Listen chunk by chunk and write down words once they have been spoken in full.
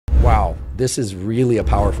wow, this is really a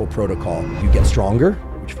powerful protocol. You get stronger,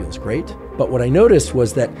 which feels great. But what I noticed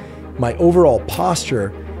was that my overall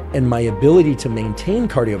posture and my ability to maintain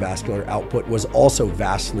cardiovascular output was also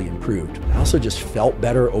vastly improved. I also just felt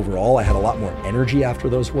better overall. I had a lot more energy after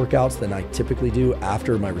those workouts than I typically do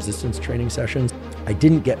after my resistance training sessions. I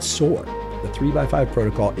didn't get sore. The 3x5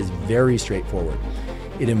 protocol is very straightforward.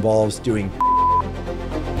 It involves doing.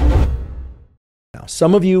 Now,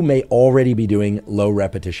 some of you may already be doing low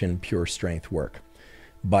repetition, pure strength work,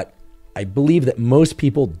 but I believe that most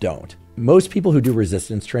people don't. Most people who do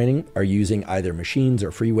resistance training are using either machines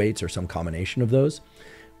or free weights or some combination of those,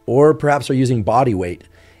 or perhaps are using body weight.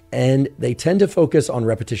 And they tend to focus on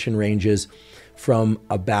repetition ranges from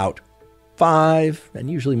about 5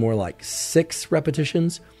 and usually more like 6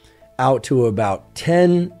 repetitions out to about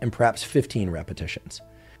 10 and perhaps 15 repetitions.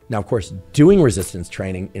 Now, of course, doing resistance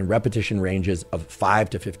training in repetition ranges of 5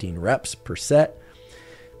 to 15 reps per set,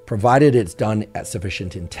 provided it's done at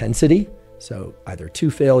sufficient intensity, so either to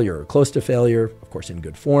failure or close to failure, of course in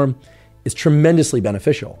good form, is tremendously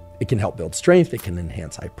beneficial. It can help build strength, it can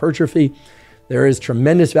enhance hypertrophy. There is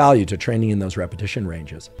tremendous value to training in those repetition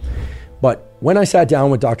ranges. But when I sat down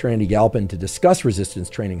with Dr. Andy Galpin to discuss resistance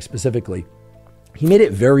training specifically, he made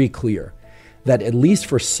it very clear that at least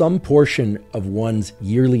for some portion of one's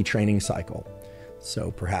yearly training cycle,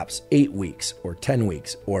 so perhaps 8 weeks or 10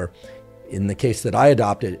 weeks, or in the case that I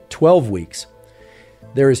adopted, 12 weeks,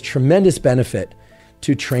 there is tremendous benefit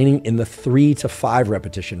to training in the 3 to 5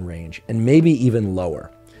 repetition range, and maybe even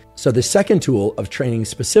lower. So the second tool of training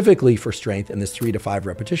specifically for strength in this 3 to 5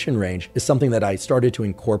 repetition range is something that I started to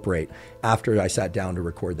incorporate after I sat down to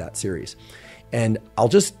record that series. And I'll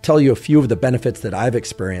just tell you a few of the benefits that I've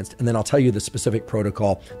experienced, and then I'll tell you the specific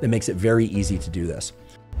protocol that makes it very easy to do this.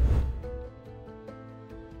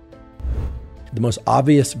 The most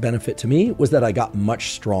obvious benefit to me was that I got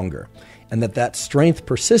much stronger, and that strength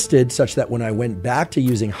persisted such that when I went back to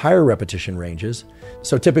using higher repetition ranges,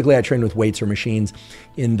 so typically I trained with weights or machines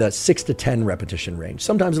in the 6 to 10 repetition range,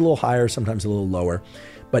 sometimes a little higher, sometimes a little lower,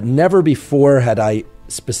 but never before had I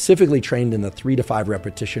specifically trained in the 3 to 5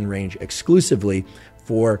 repetition range exclusively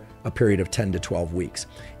for a period of 10 to 12 weeks.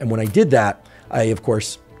 And when I did that, I of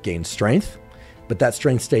course gained strength, but that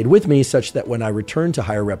strength stayed with me such that when I returned to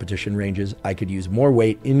higher repetition ranges, I could use more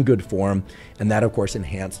weight in good form, and that of course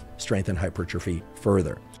enhanced strength and hypertrophy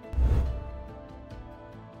further.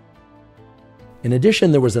 In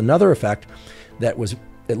addition, there was another effect that was,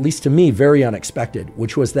 at least to me, very unexpected,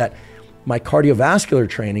 which was that my cardiovascular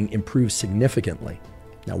training improved significantly.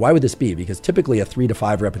 Now, why would this be? Because typically a 3 to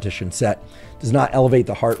 5 repetition set does not elevate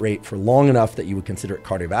the heart rate for long enough that you would consider it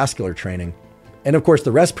cardiovascular training. And of course,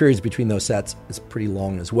 the rest periods between those sets is pretty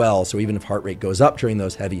long as well. So even if heart rate goes up during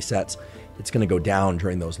those heavy sets, it's going to go down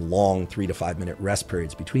during those long 3 to 5 minute rest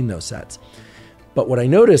periods between those sets. But what I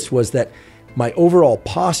noticed was that my overall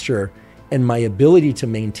posture and my ability to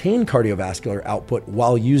maintain cardiovascular output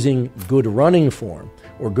while using good running form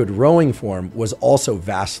or good rowing form was also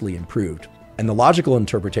vastly improved. And the logical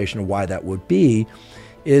interpretation of why that would be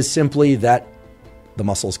is simply that the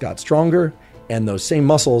muscles got stronger, and those same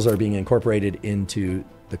muscles are being incorporated into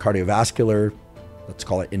the cardiovascular, let's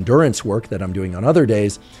call it endurance work that I'm doing on other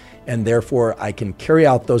days. And therefore I can carry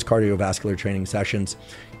out those cardiovascular training sessions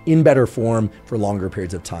in better form for longer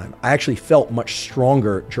periods of time. I actually felt much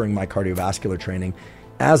stronger during my cardiovascular training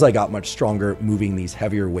as I got much stronger moving these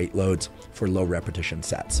heavier weight loads for low repetition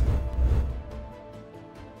sets.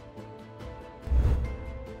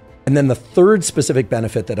 And then the third specific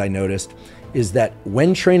benefit that I noticed is that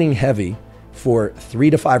when training heavy for 3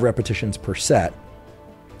 to 5 repetitions per set,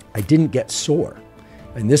 I didn't get sore.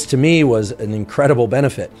 And this to me was an incredible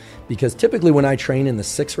benefit, because typically when I train in the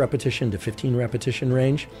 6 repetition to 15 repetition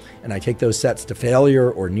range and I take those sets to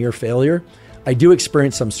failure or near failure, I do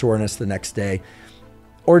experience some soreness the next day.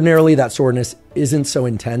 Ordinarily, that soreness isn't so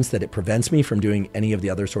intense that it prevents me from doing any of the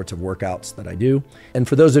other sorts of workouts that I do. And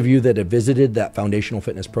for those of you that have visited that foundational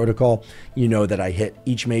fitness protocol, you know that I hit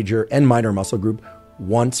each major and minor muscle group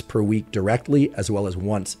once per week directly, as well as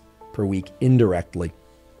once per week indirectly.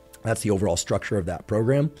 That's the overall structure of that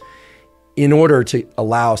program, in order to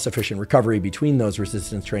allow sufficient recovery between those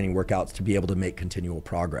resistance training workouts to be able to make continual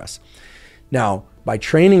progress. Now, by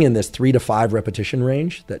training in this 3 to 5 repetition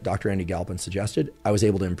range that Dr. Andy Galpin suggested, I was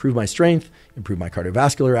able to improve my strength, improve my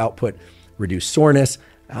cardiovascular output, reduce soreness.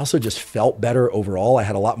 I also just felt better overall. I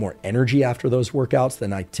had a lot more energy after those workouts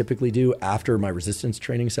than I typically do after my resistance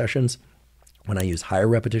training sessions when I use higher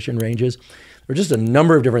repetition ranges. There were just a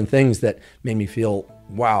number of different things that made me feel,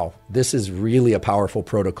 wow, this is really a powerful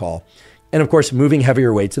protocol. And of course, moving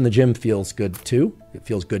heavier weights in the gym feels good too. It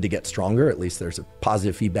feels good to get stronger. At least there's a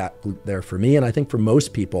positive feedback loop there for me, and I think for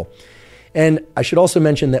most people. And I should also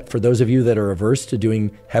mention that for those of you that are averse to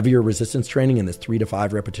doing heavier resistance training in this 3 to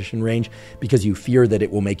 5 repetition range because you fear that it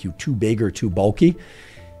will make you too big or too bulky,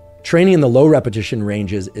 training in the low repetition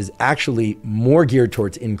ranges is actually more geared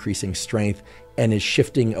towards increasing strength and is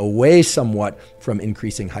shifting away somewhat from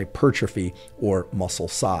increasing hypertrophy or muscle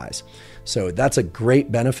size. So that's a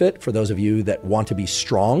great benefit for those of you that want to be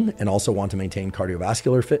strong and also want to maintain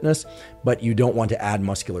cardiovascular fitness, but you don't want to add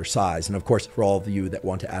muscular size. And of course, for all of you that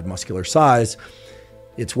want to add muscular size,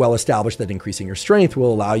 it's well established that increasing your strength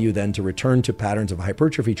will allow you then to return to patterns of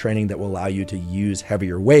hypertrophy training that will allow you to use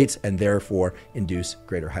heavier weights and therefore induce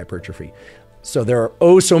greater hypertrophy. So there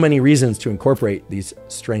are so many reasons to incorporate these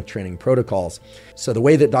strength training protocols. So the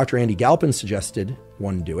way that Dr. Andy Galpin suggested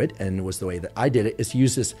one do it, and was the way that I did it, is to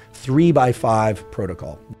use this 3x5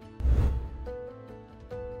 protocol.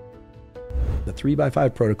 The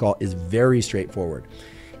 3x5 protocol is very straightforward.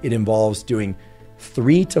 It involves doing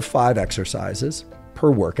 3 to 5 exercises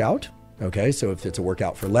per workout. Okay, so if it's a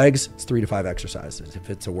workout for legs, it's 3 to 5 exercises.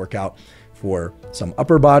 If it's a workout for some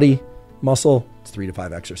upper body muscle, it's 3 to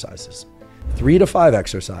 5 exercises. 3 to 5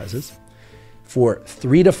 exercises for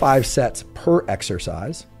 3 to 5 sets per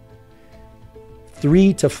exercise,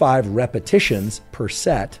 3 to 5 repetitions per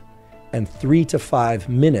set, and 3 to 5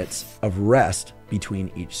 minutes of rest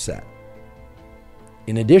between each set.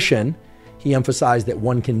 In addition, he emphasized that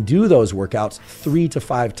one can do those workouts 3 to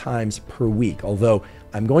 5 times per week, although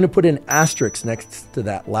I'm going to put an asterisk next to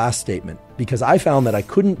that last statement because I found that I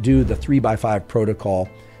couldn't do the 3x5 protocol,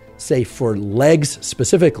 say for legs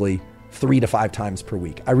specifically, 3 to 5 times per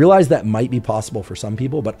week. I realize that might be possible for some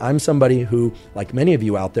people, but I'm somebody who, like many of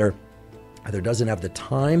you out there, either doesn't have the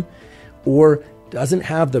time or doesn't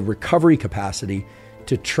have the recovery capacity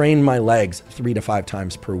to train my legs 3 to 5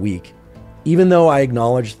 times per week. Even though I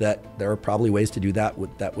acknowledge that there are probably ways to do that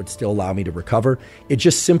that would still allow me to recover, it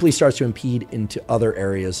just simply starts to impede into other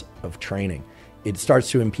areas of training. It starts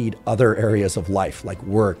to impede other areas of life like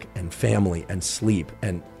work and family and sleep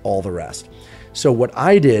and all the rest. So what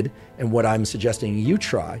I did and what I'm suggesting you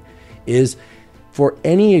try is for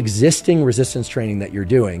any existing resistance training that you're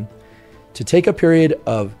doing to take a period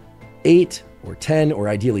of 8 or 10 or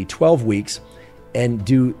ideally 12 weeks and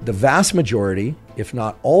do the vast majority, if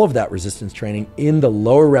not all of that resistance training in the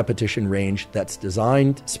lower repetition range that's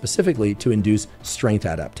designed specifically to induce strength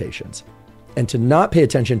adaptations. And to not pay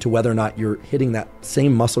attention to whether or not you're hitting that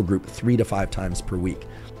same muscle group 3 to 5 times per week.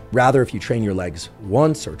 Rather, if you train your legs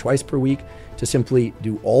once or twice per week, to simply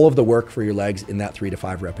do all of the work for your legs in that 3 to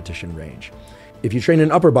 5 repetition range. If you train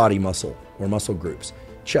an upper body muscle or muscle groups,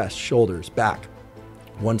 chest, shoulders, back,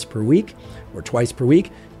 once per week or twice per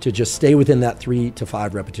week, to just stay within that 3 to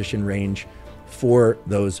 5 repetition range for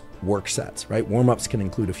those work sets, right? Warm-ups can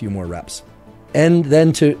include a few more reps. And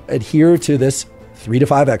then to adhere to this 3 to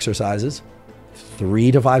 5 exercises,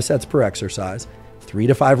 3 to 5 sets per exercise, 3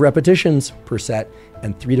 to 5 repetitions per set,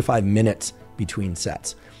 and 3 to 5 minutes between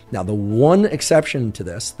sets. Now, the one exception to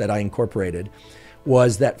this that I incorporated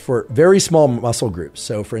was that for very small muscle groups,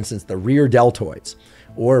 so for instance, the rear deltoids,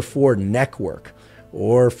 or for neck work,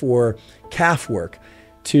 or for calf work,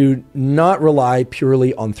 to not rely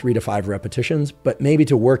purely on 3 to 5 repetitions, but maybe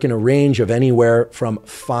to work in a range of anywhere from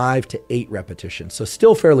 5 to 8 repetitions. So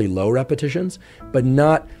still fairly low repetitions, but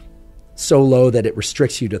not so low that it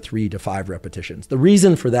restricts you to 3 to 5 repetitions. The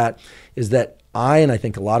reason for that is that and I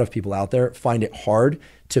think a lot of people out there find it hard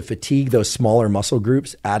to fatigue those smaller muscle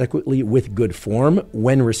groups adequately with good form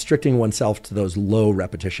when restricting oneself to those low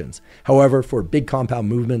repetitions. However, for big compound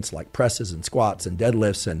movements like presses and squats and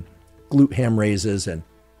deadlifts and glute ham raises and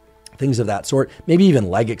things of that sort, maybe even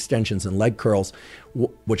leg extensions and leg curls,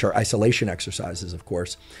 which are isolation exercises, of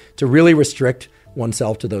course, to really restrict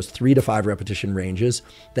oneself to those 3 to 5 repetition ranges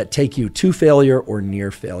that take you to failure or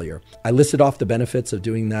near failure. I listed off the benefits of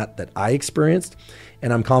doing that I experienced,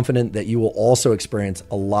 and I'm confident that you will also experience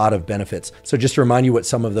a lot of benefits. So just to remind you what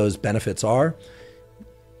some of those benefits are,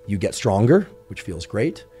 you get stronger, which feels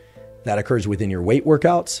great. That occurs within your weight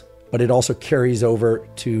workouts, but it also carries over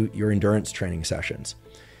to your endurance training sessions.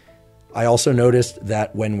 I also noticed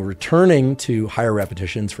that when returning to higher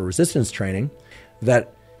repetitions for resistance training,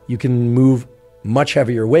 that you can move much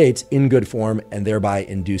heavier weights in good form and thereby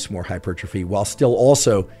induce more hypertrophy while still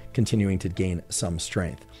also continuing to gain some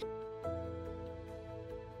strength.